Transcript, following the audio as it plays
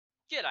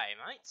G'day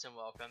mates and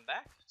welcome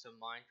back to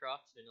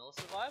Minecraft Vanilla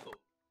Survival.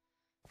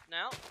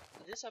 Now,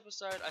 this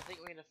episode I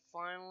think we're going to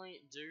finally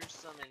do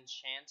some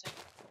enchanting.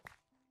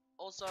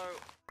 Also,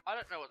 I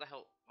don't know what the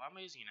hell, why am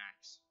I using an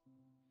axe?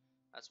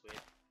 That's weird.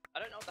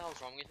 I don't know what the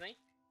hell's wrong with me.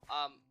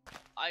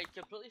 I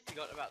completely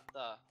forgot about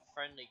the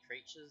friendly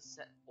creatures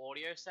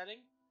audio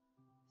setting.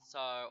 So,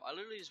 I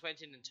literally just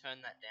went in and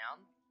turned that down.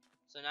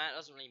 So now it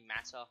doesn't really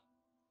matter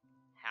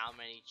how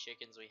many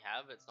chickens we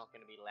have, it's not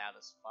going to be loud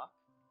as fuck.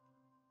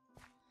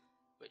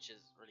 Which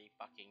is really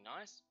fucking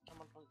nice. Come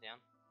on, put it down.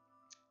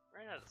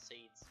 Ran out of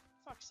seeds.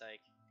 Fuck's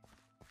sake.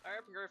 Hurry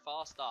up and grow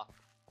faster.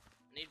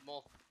 I need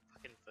more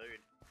fucking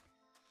food.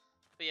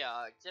 But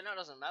yeah, you know,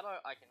 it doesn't matter.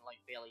 I can like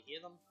barely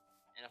hear them.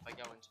 And if I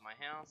go into my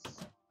house,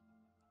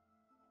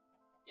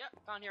 yeah,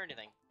 can't hear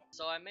anything.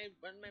 So I made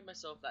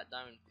myself that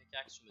diamond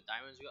pickaxe from the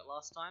diamonds we got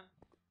last time.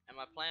 And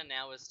my plan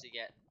now is to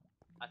get,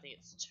 I think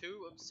it's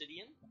 2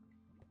 obsidian,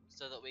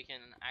 so that we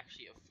can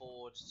actually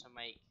afford to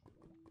make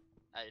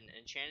an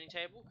enchanting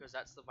table, because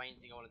that's the main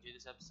thing I want to do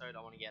this episode.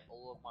 I want to get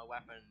all of my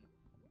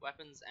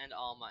weapons and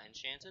armor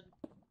enchanted.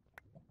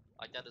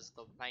 Like, that is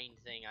the main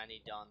thing I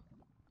need done.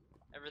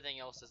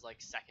 Everything else is like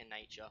second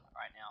nature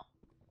right now.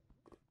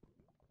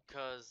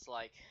 Cause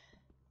like,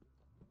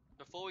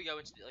 before we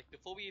go into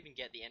before we even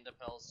get the ender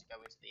pearls to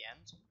go into the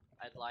end,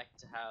 I'd like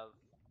to have.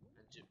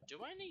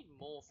 Do I need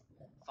more?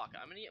 Fuck,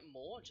 I'm gonna get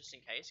more just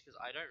in case, because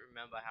I don't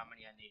remember how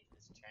many I need for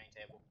this enchanting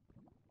table.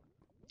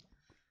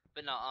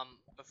 But no,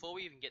 before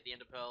we even get the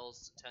ender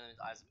pearls, turn them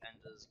into eyes of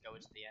enders, go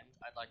into the end,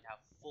 I'd like to have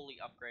fully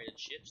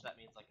upgraded shit. So that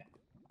means like a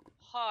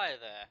hi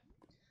there.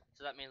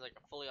 So that means like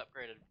a fully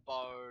upgraded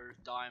bow,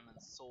 diamond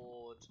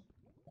sword,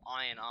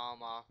 iron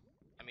armor.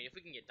 I mean, if we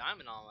can get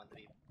diamond armor, that'd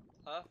be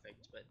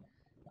perfect. But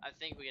I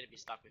think we're gonna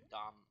be stuck with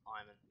iron.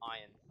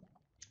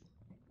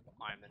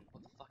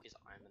 What the fuck is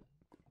iron?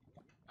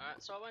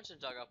 Alright, so I went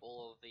and dug up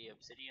all of the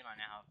obsidian. I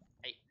now have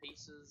 8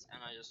 pieces,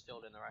 and I just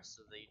filled in the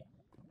rest of the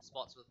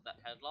spots that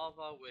had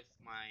lava with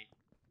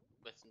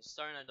some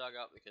stone I dug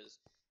up, because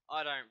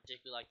I don't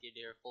particularly like the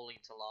idea of falling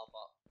into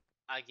lava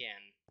again.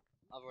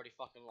 I've already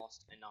fucking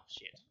lost enough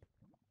shit.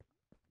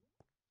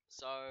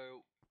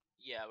 So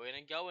yeah, we're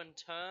gonna go and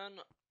turn.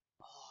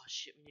 Oh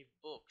shit, we need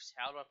books.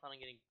 How do I plan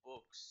on getting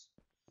books?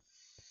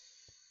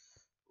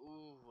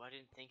 Ooh, I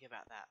didn't think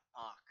about that.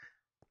 Fuck.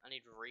 I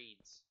need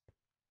reeds.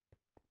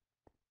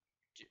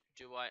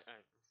 Do I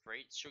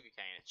reeds?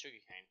 Sugarcane. It's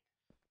sugarcane.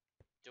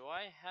 Do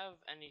I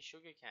have any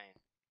sugarcane?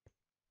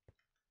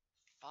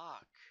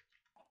 Fuck.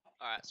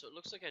 Alright, so it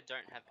looks like I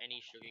don't have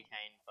any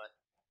sugarcane, but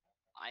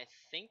I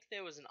think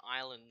there was an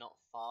island not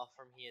far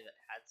from here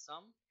that had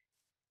some.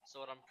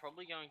 So what I'm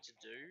probably going to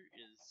do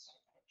is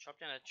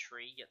chop down a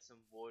tree, get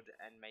some wood,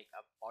 and make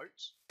a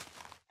boat,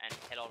 and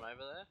head on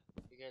over there.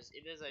 Because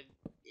it's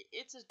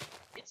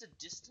a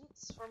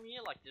distance from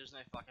here. Like, there's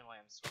no fucking way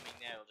I'm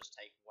swimming there. It'll just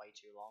take way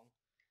too long.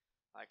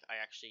 Like,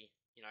 I actually,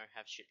 you know,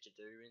 have shit to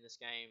do in this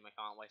game. I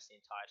can't waste the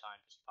entire time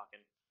just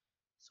fucking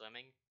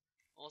swimming.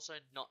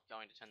 Also, not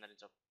going to turn that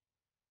into,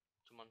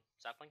 come on,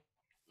 sapling.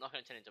 Not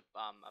going to turn into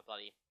a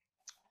bloody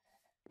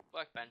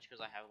workbench, because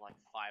I have like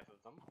 5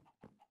 of them.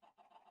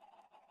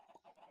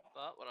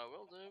 But what I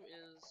will do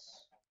is,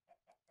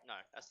 no,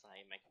 that's not how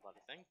you make a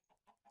bloody thing.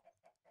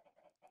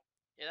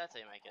 Yeah, that's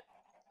how you make it.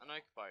 An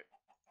oak boat.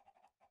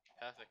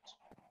 Perfect.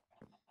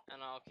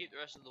 And I'll keep the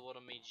rest of the wood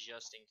on me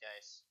just in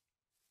case.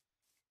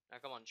 Now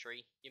come on,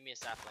 tree, give me a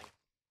sapling.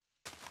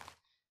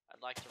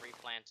 I'd like to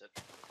replant it.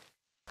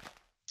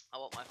 I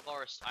want my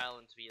forest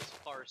island to be as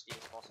foresty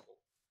as possible.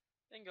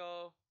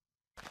 Bingo!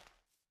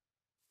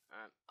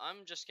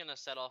 I'm just gonna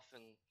set off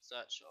in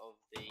search of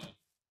the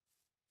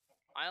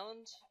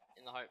island,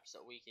 in the hopes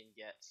that we can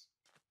get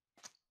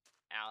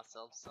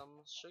ourselves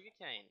some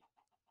sugarcane.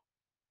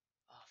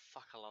 Oh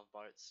fuck, I love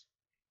boats.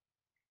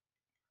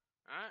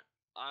 Alright,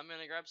 I'm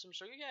gonna grab some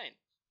sugarcane.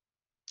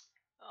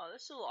 Oh,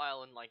 this little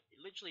island, like,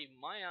 literally,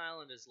 my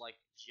island is, like,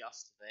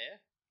 just there.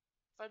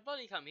 If I'd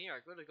bloody come here, I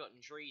could have gotten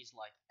trees,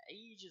 like,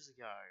 ages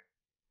ago.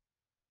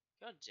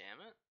 God damn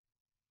it.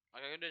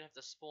 Like, I didn't have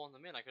to spawn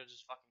them in, I could have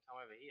just fucking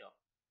come over here.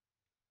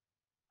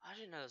 I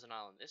didn't know there was an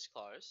island this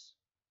close.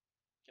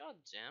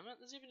 God damn it,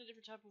 there's even a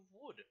different type of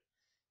wood.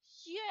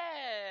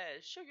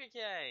 Yeah!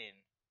 Sugarcane!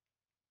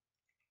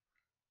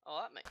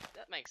 Oh,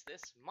 that makes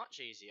this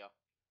much easier.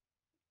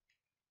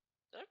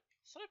 I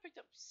thought I picked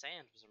up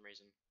sand for some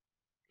reason.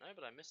 No,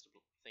 but I missed a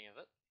thing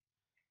of it.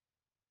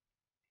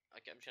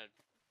 Okay, I'm just gonna...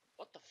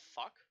 What the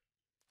fuck?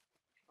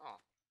 Oh.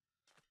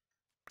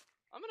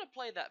 I'm gonna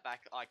play that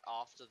back, like,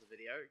 after the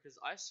video, because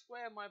I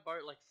swear my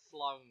boat, like,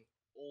 flung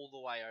all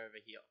the way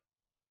over here.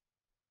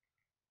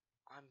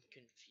 I'm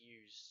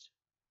confused.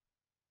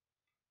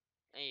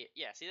 Hey,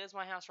 yeah, see, there's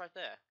my house right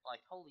there.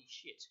 Like, holy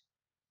shit.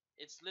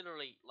 It's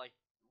literally, like,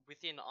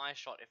 within eye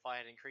shot if I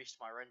had increased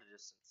my render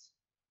distance.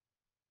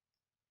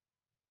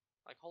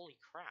 Like, holy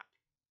crap.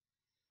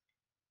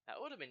 That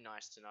would have been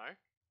nice to know.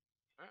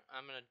 Alright,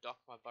 I'm gonna dock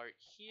my boat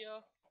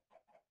here.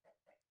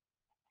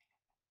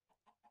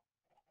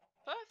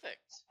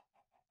 Perfect!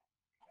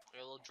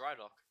 Like a little dry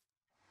dock.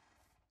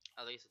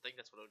 At least I think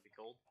that's what it would be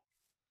called.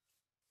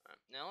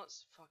 Now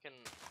let's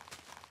fucking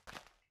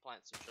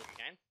plant some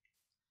sugarcane.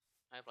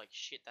 I hope like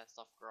shit that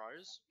stuff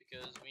grows,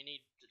 because we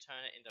need to turn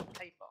it into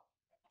paper.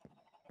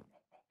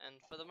 And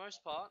for the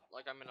most part,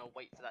 like I'm gonna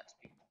wait for that to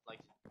be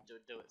like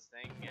do its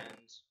thing,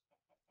 and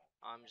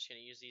I'm just gonna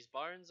use these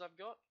bones I've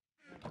got,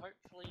 and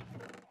hopefully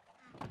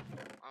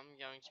I'm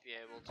going to be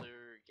able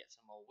to get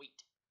some more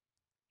wheat.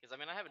 Because I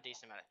mean I have a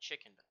decent amount of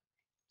chicken, but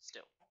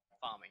still,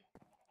 farming.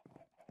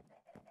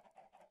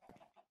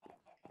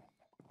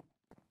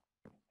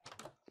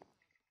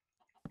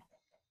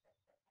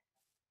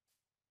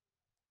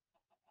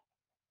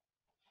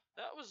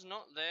 That was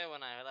not there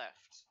when I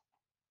left.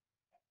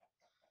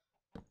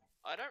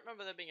 I don't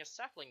remember there being a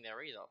sapling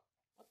there either.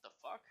 What the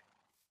fuck?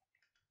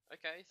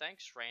 Okay,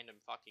 thanks, random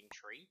fucking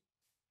tree.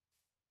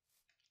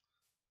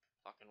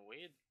 Fucking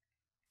weird.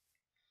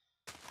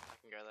 I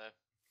can go there.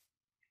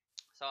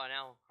 So I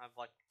now have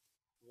like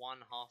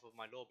one half of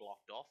my door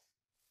blocked off.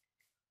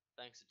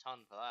 Thanks a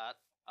ton for that.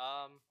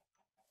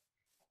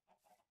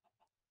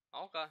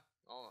 Okay.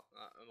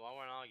 I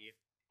won't argue.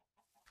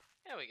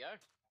 There we go.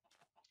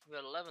 We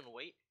got 11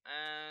 wheat,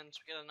 and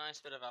we got a nice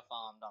bit of our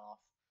farm done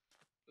off.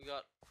 We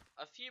got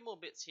a few more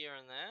bits here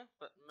and there,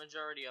 but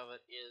majority of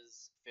it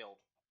is filled.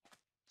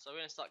 So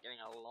we're gonna start getting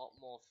a lot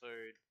more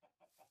food,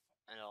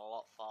 and a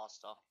lot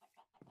faster.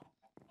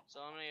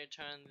 So I'm gonna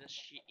turn this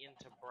shit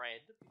into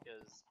bread,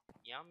 because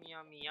yummy,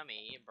 yummy,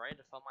 yummy,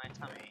 bread for my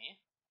tummy.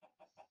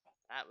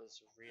 That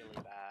was really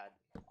bad.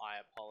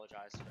 I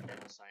apologize for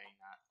ever saying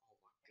that. Oh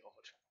my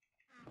god.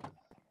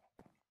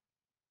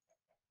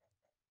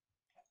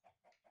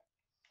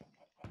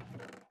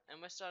 And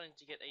we're starting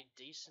to get a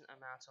decent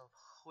amount of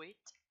wheat.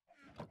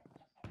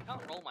 I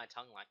can't roll my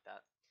tongue like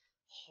that.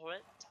 Wheat.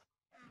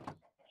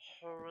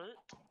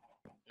 Wheat.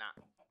 Nah.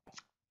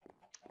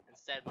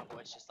 Instead, my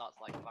voice just starts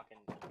like fucking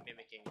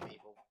mimicking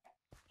people.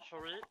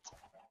 Wheat.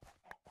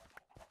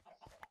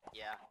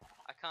 Yeah,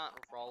 I can't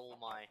roll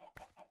my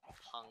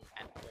tongue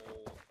at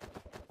all.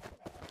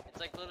 It's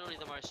like literally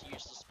the most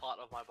useless part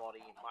of my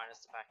body, minus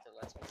the fact that it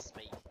lets me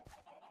speak.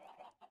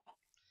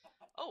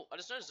 Oh, I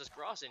just noticed there's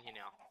grass in here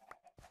now.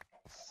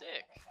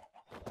 Sick.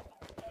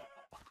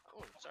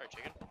 Oh, sorry,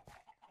 chicken.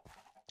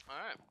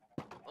 Alright.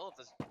 Well, if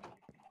there's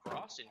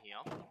grass in here,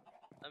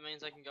 that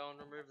means I can go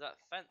and remove that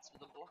fence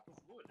with a block of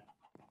wood.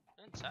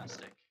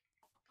 Fantastic.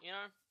 You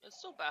know, it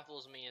still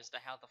baffles me as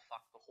to how the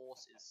fuck the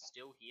horse is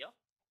still here,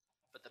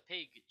 but the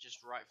pig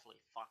just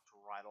rightfully fucked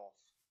right off.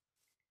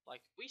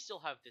 Like, we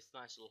still have this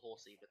nice little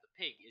horsey, but the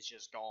pig is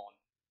just gone.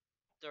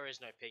 There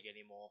is no pig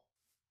anymore.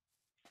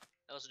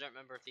 I also don't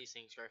remember if these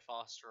things go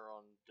faster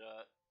on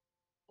dirt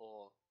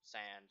or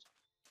sand,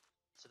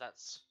 so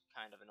that's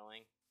kind of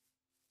annoying.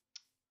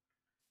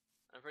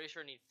 I'm pretty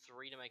sure I need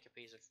 3 to make a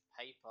piece of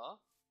paper,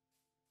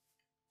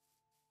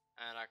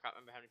 and I can't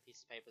remember how many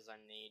pieces of papers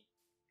I need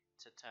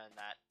to turn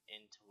that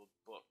into a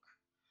book.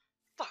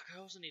 Fuck,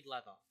 I also need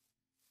leather.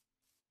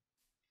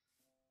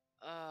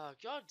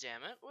 God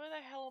damn it, where the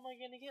hell am I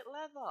gonna get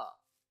leather?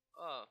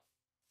 Oh.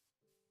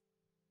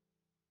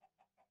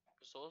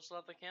 Does horse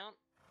leather count?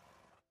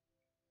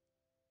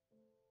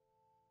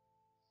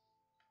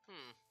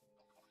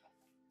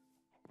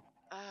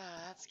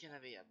 That's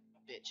gonna be a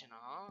bitch and a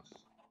half.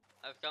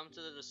 I've come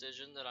to the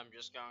decision that I'm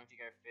just going to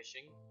go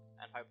fishing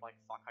and hope like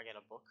fuck I get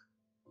a book.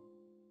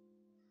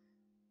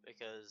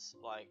 Because,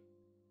 like,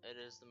 it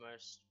is the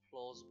most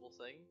plausible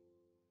thing.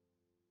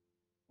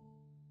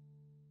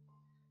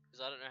 Because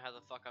I don't know how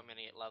the fuck I'm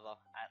gonna get leather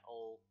at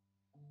all.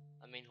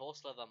 I mean,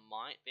 horse leather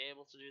might be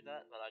able to do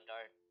that, but I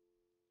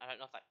don't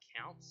know if that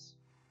counts.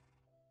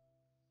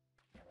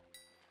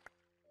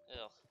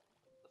 Ugh,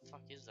 the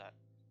fuck is that?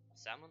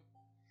 Salmon?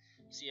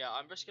 So yeah,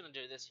 I'm just gonna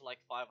do this for like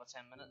 5 or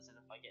 10 minutes, and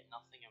if I get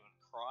nothing, I'm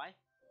gonna cry.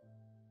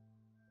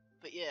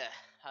 But yeah,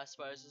 I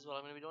suppose this is what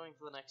I'm gonna be doing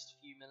for the next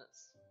few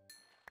minutes.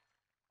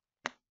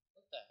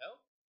 What the hell?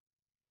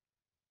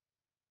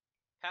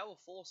 Power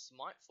Force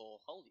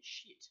Smitefall, holy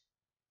shit.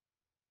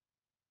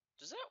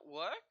 Does that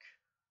work?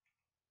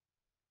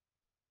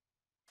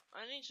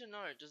 I need to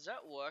know, does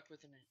that work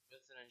with an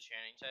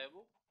enchanting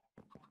table?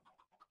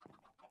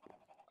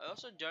 I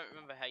also don't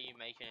remember how you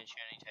make an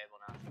enchanting table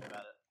now I think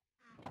about it.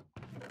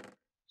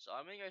 So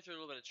I'm gonna go through a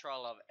little bit of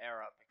trial and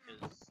error,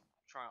 because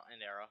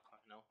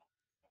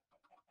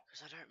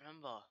because I don't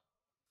remember.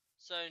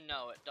 So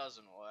no, it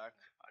doesn't work.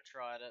 I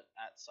tried it,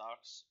 that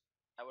sucks.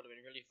 That would have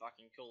been really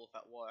fucking cool if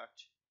that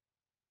worked.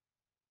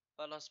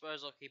 But I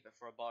suppose I'll keep it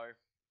for a bow.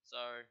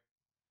 So,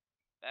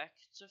 back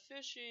to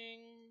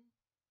fishing,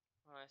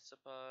 I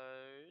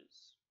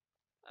suppose.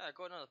 I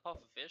got another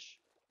puffer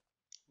fish.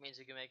 Means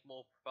we can make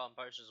more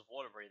potions of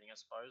water breathing, I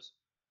suppose.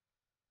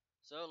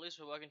 So at least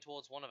we're working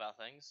towards one of our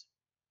things.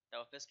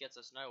 Now if this gets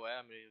us nowhere,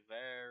 I'm going to be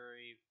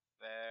very,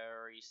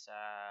 very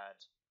sad.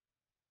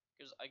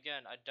 Because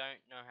again, I don't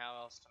know how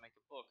else to make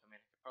a book. I mean,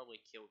 I could probably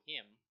kill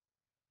him,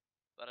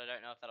 but I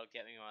don't know if that'll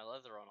get me my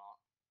leather or not.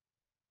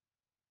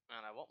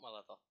 And I want my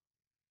leather.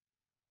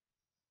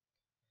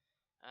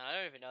 And I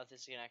don't even know if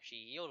this can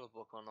actually yield a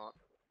book or not.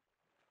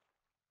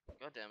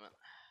 God damn it.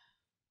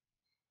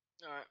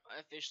 Alright,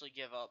 I officially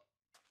give up.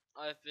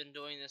 I've been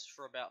doing this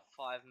for about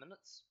 5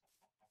 minutes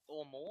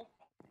or more,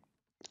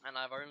 and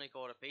I've only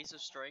caught a piece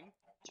of string,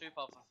 2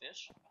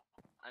 pufferfish,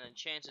 an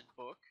enchanted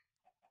book,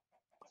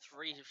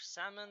 3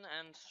 salmon,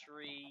 and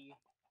 3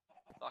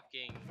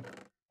 fucking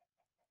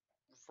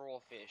raw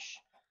fish.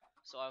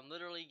 So I'm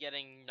literally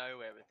getting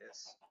nowhere with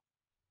this,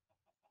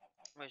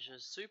 which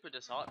is super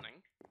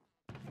disheartening,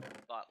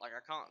 but like I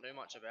can't do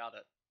much about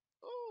it.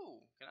 Ooh,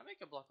 can I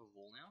make a block of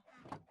wool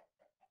now?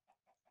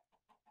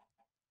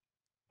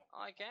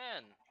 I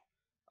can!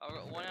 I've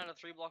got 1 out of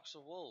 3 blocks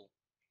of wool.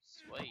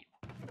 Sweet.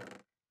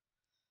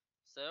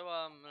 So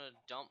I'm gonna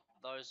dump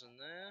those in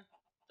there,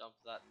 dump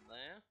that in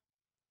there.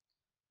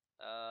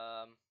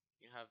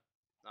 You have,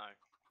 no.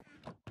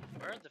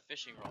 Where is the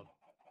fishing rod?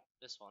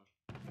 This one.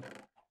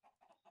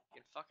 You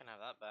can fucking have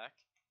that back.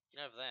 You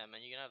can have them,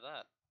 and you can have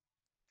that.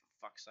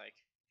 For fuck's sake.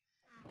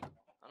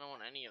 I don't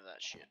want any of that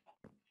shit.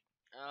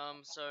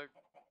 So,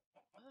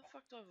 where the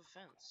fuck do I have a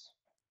fence?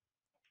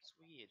 It's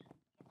weird.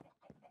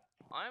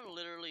 I'm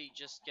literally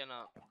just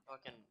gonna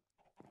fucking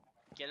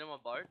get in my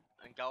boat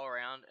and go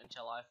around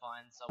until I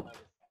find somewhere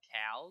with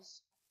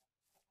cows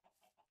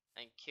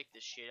and kick the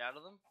shit out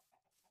of them.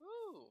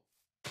 Ooh.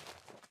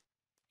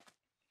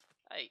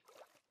 Hey.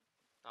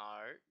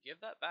 No, give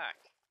that back.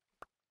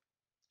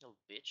 Little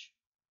bitch.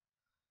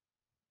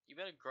 You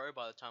better grow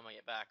by the time I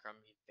get back or I'm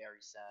gonna be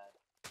very sad.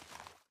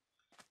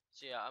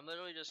 So yeah, I'm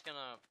literally just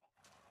gonna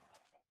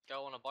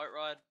go on a boat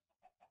ride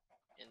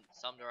in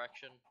some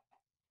direction.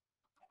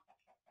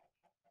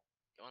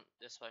 Go on,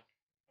 this way.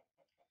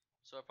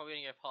 So we're probably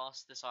gonna go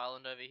past this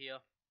island over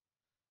here.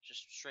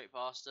 Just straight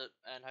past it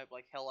and hope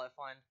like hell I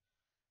find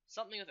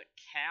something with a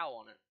cow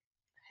on it.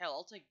 Hell,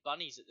 I'll take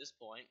bunnies at this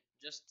point.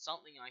 Just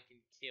something I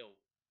can kill.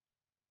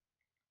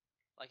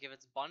 Like if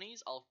it's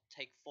bunnies, I'll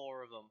take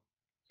 4 of them.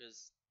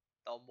 Because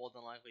they'll more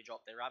than likely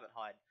drop their rabbit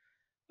hide.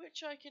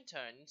 Which I can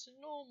turn into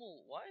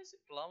normal. Why is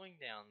it glowing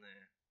down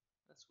there?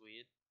 That's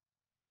weird.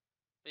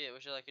 But yeah,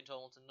 which I can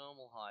turn into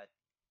normal hide.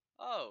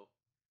 Oh.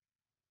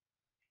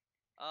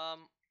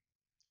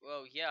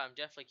 Well, yeah, I'm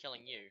definitely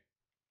killing you.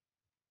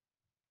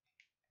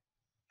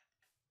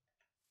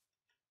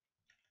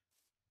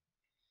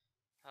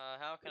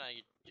 How can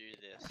I do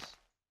this?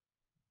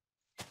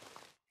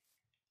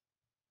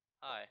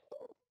 Hi.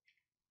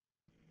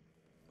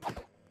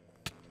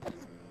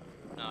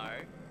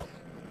 No.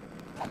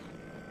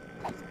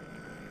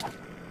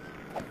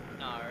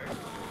 No.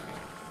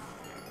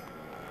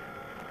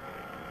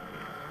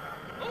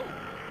 Oh!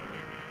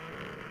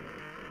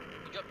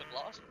 You got the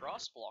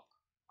grass block.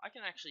 I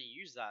can actually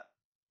use that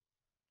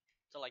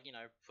to, like, you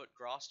know, put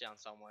grass down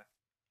somewhere.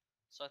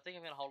 So I think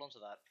I'm gonna hold on to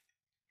that.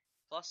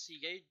 Plus, he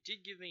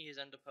did give me his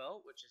ender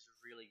pearl, which is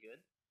really good.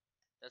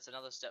 That's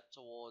another step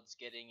towards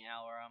getting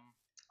our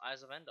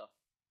eyes of ender.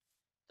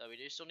 Though we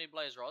do still need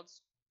blaze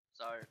rods,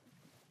 so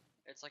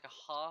it's like a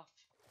half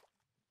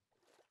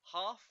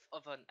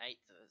of an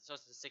 8th, so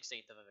it's the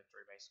 16th of a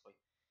victory basically.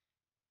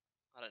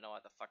 I don't know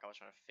what the fuck I was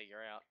trying to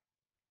figure out.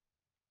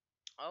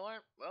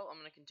 Alright, well, I'm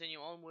gonna continue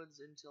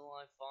onwards until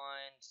I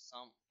find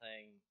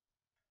something.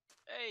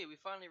 Hey, we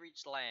finally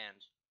reached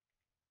land.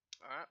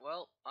 Alright,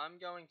 well, I'm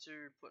going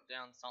to put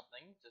down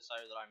something to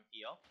show that I'm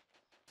here.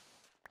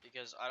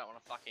 Because I don't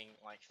want to fucking,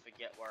 like,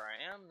 forget where I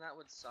am. That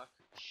would suck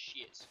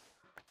shit.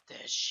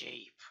 There's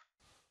sheep.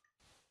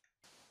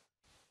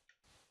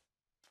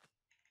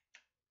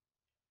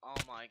 Oh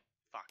my,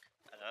 fuck.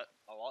 That hurt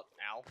a lot.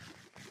 Ow.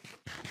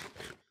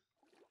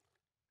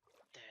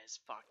 There's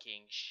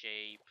fucking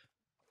sheep.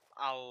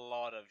 A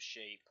lot of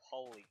sheep.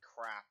 Holy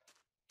crap.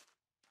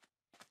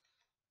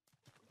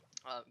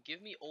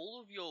 Give me all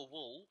of your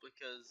wool,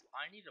 because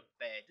I need a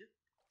bed.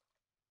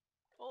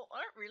 Well, I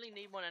don't really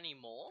need one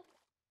anymore.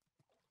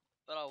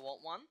 But I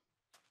want one.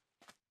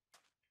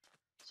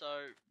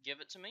 So,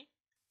 give it to me.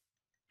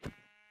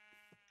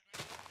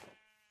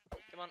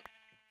 Come on.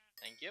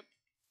 Thank you.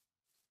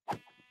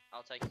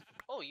 I'll take...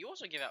 Oh, you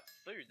also give out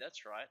food,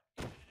 that's right.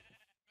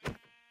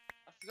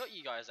 I forgot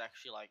you guys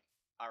actually, like,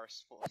 are a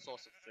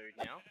source of food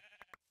now.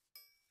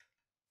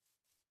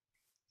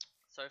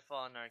 So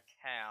far, no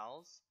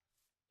cows.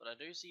 But I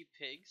do see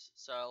pigs,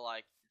 so,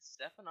 like, it's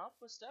stepping up.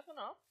 We're stepping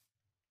up.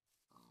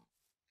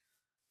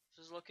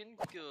 This is looking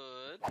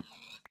good.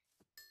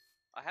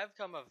 I have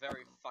come a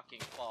very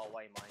fucking far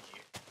way, mind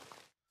you.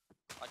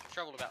 Like, I've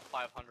traveled about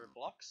 500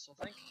 blocks,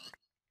 I think.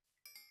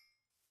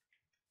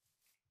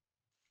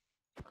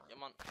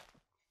 Come on.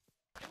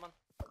 Come on.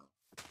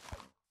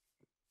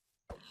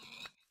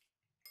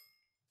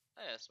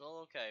 Hey, a small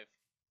little cave.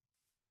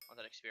 Want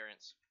that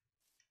experience.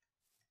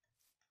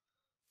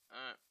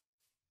 Alright.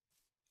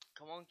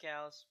 Come on,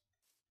 cows.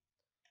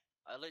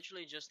 I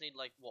literally just need,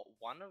 like, what,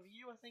 1 of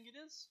you, I think it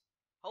is?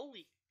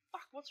 Holy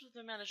fuck, what's with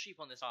the amount of sheep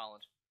on this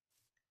island?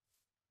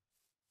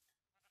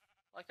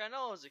 Like, I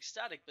know I was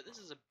ecstatic, but this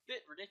is a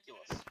bit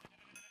ridiculous.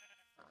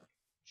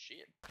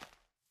 Shit.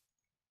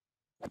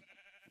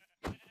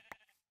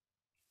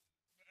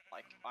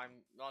 Like,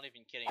 I'm not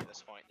even kidding at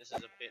this point. This is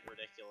a bit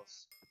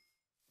ridiculous.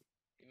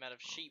 The amount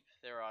of sheep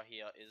there are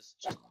here is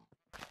just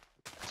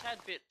a tad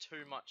bit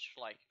too much,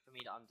 like, for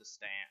me to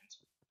understand.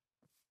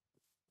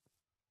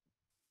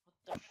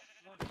 The fuck?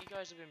 You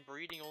guys have been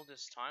breeding all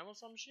this time or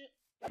some shit?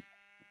 Like,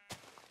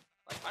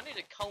 I need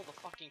to cull the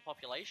fucking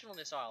population on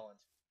this island.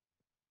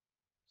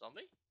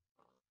 Zombie?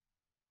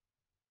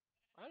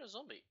 I had a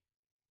zombie.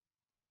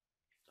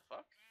 The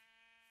fuck?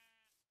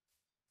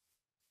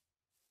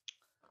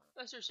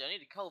 No, seriously, I need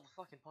to cull the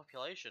fucking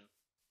population.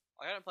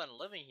 Like, I don't plan on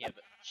living here,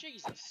 but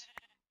Jesus.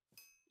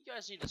 You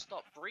guys need to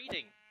stop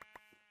breeding.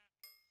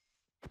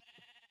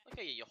 Look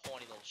at you, you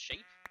horny little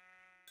sheep.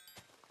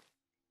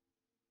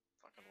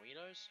 Fucking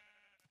weirdos.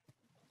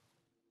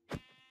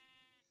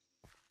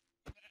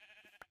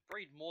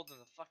 Breed more than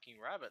the fucking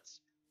rabbits.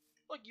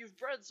 Look, you've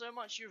bred so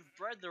much, you've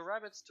bred the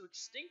rabbits to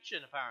extinction,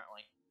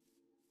 apparently.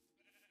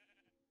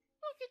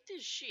 Look at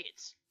this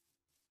shit.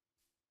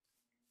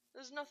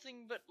 There's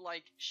nothing but,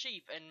 like,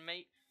 sheep and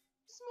meat.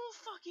 There's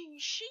more fucking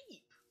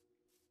sheep.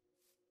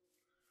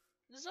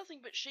 There's nothing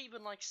but sheep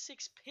and, like,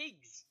 6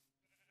 pigs.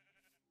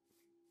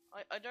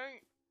 I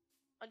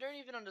don't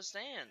even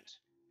understand.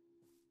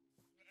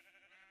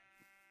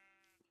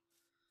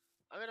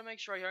 I gotta make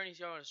sure I only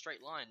go in a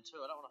straight line,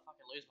 too. I don't want to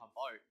fucking lose my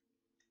boat.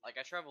 Like,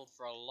 I travelled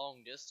for a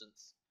long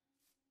distance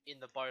in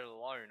the boat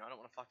alone. I don't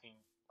want to fucking,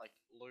 like,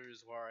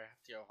 lose where I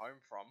have to go home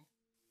from.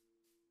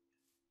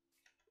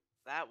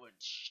 That would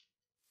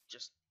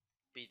just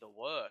be the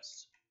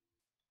worst.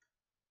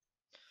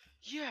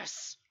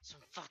 Yes!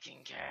 Some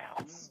fucking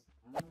cows!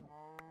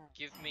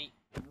 Give me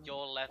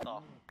your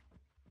leather.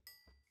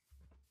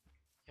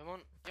 Come on,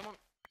 come on.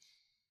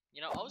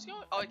 You know,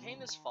 I came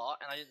this far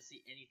and I didn't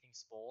see anything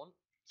spawn.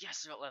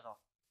 Yes, I got leather.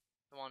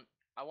 Come on,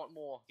 I want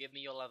more. Give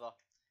me your leather.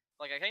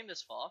 Like, I came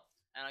this far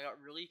and I got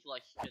really,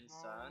 like,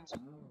 concerned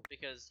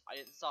because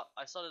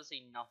I started to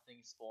see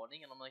nothing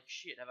spawning and I'm like,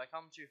 shit, have I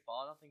come too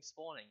far? Nothing's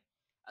spawning.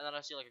 And then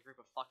I see, like, a group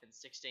of fucking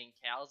 16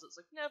 cows. It's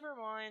like, never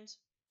mind.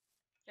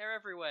 They're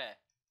everywhere.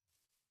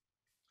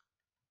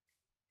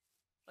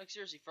 Like,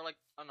 seriously, for, like,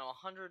 I don't know,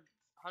 100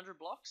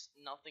 blocks,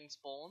 nothing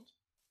spawned.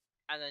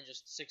 And then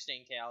just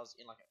 16 cows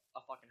in, like,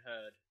 a fucking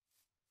herd.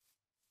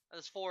 And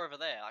there's 4 over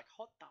there. Like,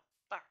 what the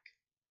fuck?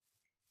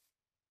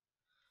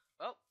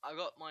 Well, I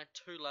got my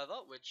 2 leather,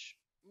 which,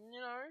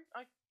 you know,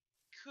 I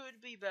could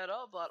be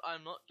better, but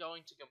I'm not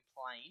going to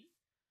complain.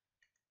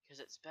 Because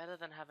it's better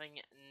than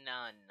having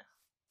none.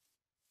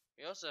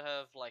 We also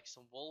have, like,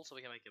 some wool so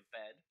we can make a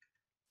bed.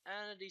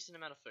 And a decent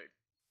amount of food.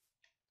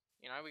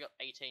 You know, we got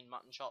 18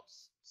 mutton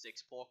chops,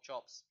 6 pork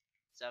chops,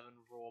 7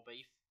 raw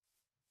beef,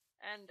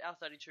 and our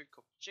 32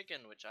 cooked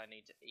chicken, which I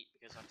need to eat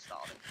because I'm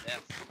starving to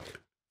death.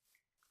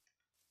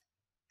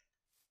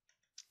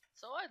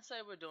 So I'd say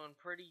we're doing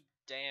pretty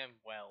damn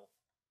well.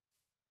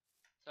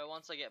 So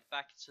once I get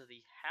back to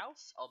the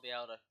house, I'll be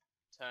able to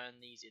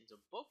turn these into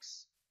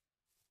books,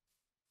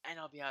 and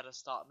I'll be able to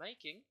start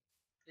making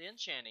the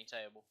enchanting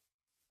table.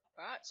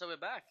 Alright, so we're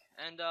back,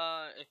 and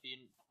if you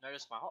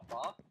notice my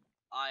hotbar,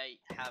 I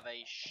have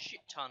a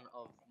shit ton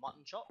of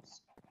mutton chops,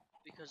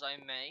 because I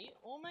may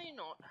or may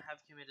not have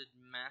committed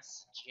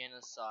mass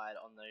genocide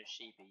on those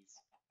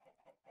sheepies.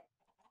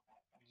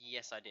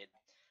 Yes, I did.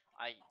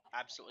 I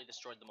absolutely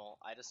destroyed them all.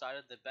 I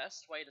decided the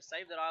best way to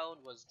save that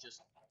island was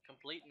just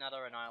complete and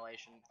utter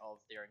annihilation of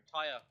their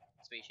entire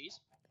species,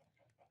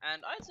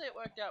 and I'd say it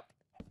worked out,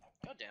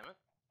 god damn it,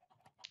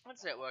 I'd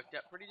say it worked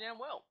out pretty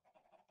damn well.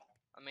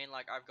 I mean,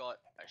 like, I've got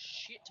a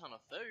shit ton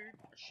of food,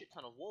 a shit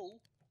ton of wool,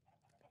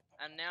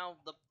 and now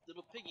the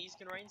little piggies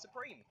can reign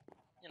supreme.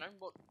 You know,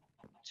 what,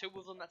 2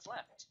 of them that's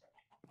left.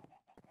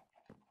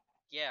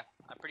 Yeah,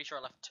 I'm pretty sure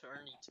I left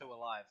only 2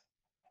 alive.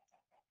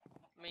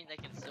 I mean, they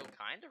can still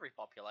kind of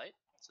repopulate,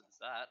 so there's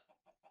that.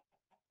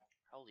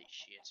 Holy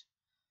shit.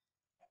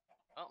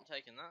 Oh, I'm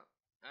taking that.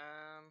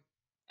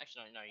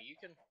 Actually, no, you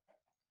can...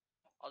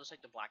 I'll just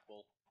take the black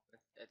wool.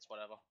 It's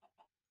whatever.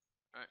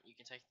 Alright, you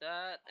can take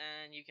that,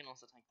 and you can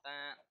also take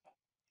that.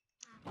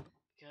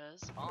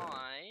 Because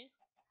I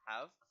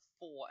have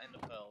 4 ender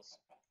pearls.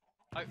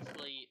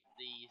 Hopefully,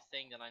 the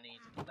thing that I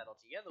need to put that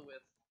all together with,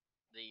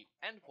 the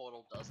end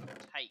portal, doesn't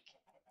take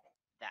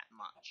that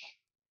much.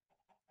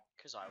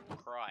 Because I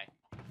will cry.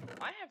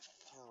 I have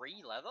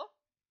 3 leather?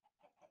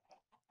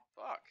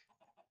 Fuck.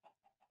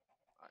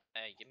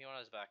 Hey, give me one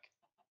of those back.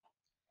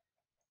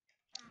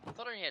 I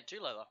thought I only had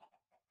 2 leather.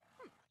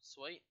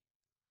 Sweet.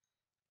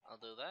 I'll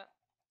do that.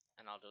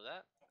 And I'll do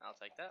that. I'll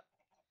take that.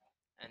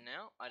 And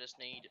now, I just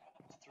need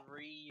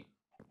 3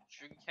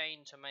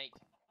 sugarcane to make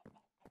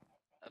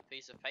a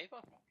piece of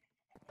paper,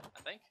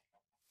 I think.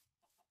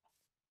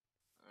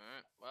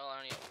 Alright, well, I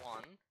only got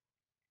 1.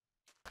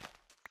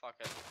 Fuck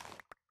it.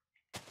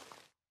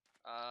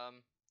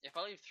 If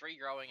I leave 3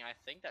 growing, I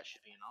think that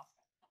should be enough.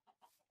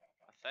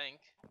 I think.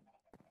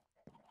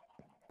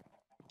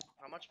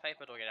 How much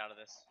paper do I get out of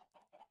this?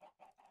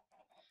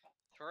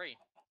 3.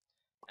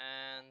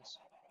 And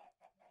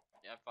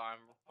if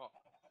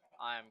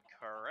I'm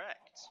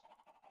correct.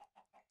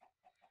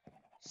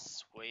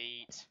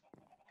 Sweet.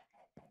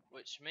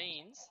 Which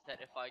means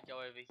that if I go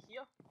over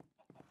here,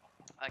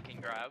 I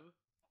can grab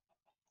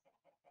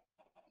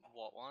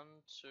what, 1,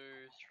 2,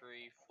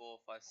 3, 4,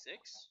 5,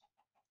 6,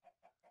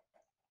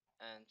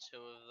 and 2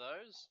 of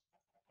those,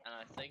 and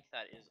I think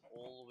that is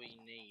all we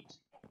need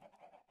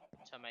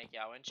to make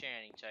our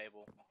enchanting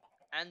table.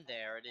 And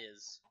there it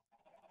is.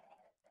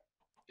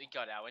 We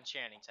got our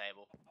enchanting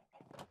table.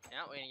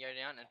 Now we're going to go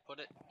down and put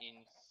it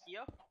in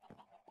here.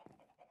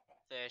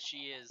 There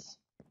she is.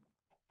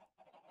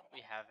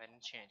 We have an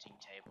enchanting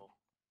table.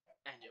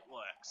 And it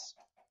works.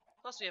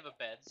 Plus we have a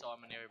bed, so I'm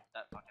going to put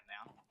that fucking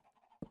down.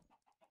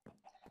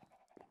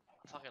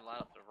 I'll fucking light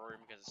up the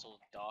room because it's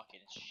all dark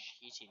and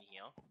shit in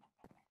here.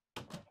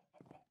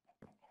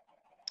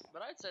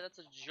 But I'd say that's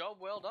a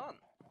job well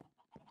done.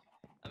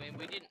 I mean,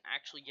 we didn't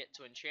actually get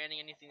to enchanting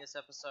anything this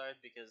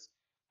episode because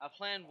our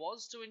plan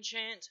was to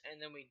enchant, and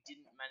then we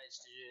didn't manage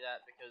to do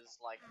that because,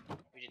 like,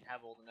 we didn't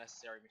have all the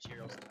necessary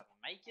materials to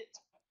make it.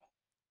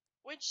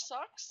 Which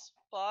sucks,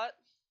 but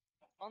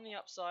on the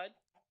upside,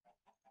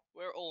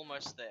 we're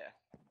almost there.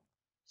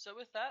 So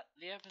with that,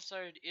 the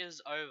episode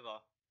is over.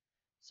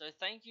 So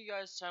thank you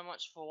guys so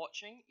much for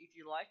watching. If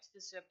you liked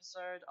this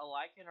episode, a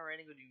like and a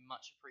rating would be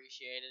much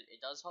appreciated. It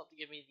does help to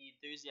give me the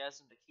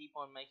enthusiasm to keep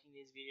on making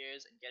these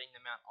videos and getting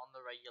them out on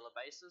the regular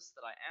basis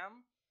that I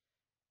am.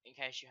 In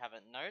case you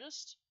haven't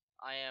noticed,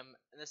 and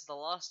this is the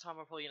last time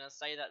I'm probably going to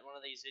say that in one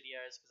of these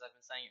videos because I've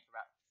been saying it for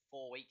about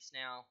 4 weeks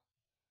now.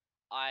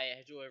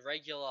 I do a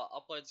regular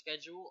upload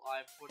schedule.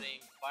 I'm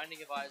putting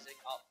Binding of Isaac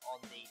up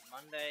on the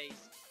Mondays,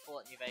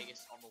 Fallout New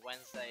Vegas on the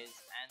Wednesdays,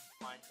 and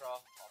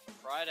Minecraft on the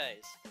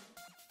Fridays.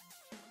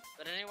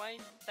 But anyway,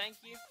 thank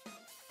you,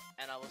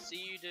 and I will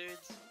see you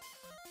dudes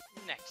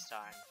next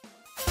time.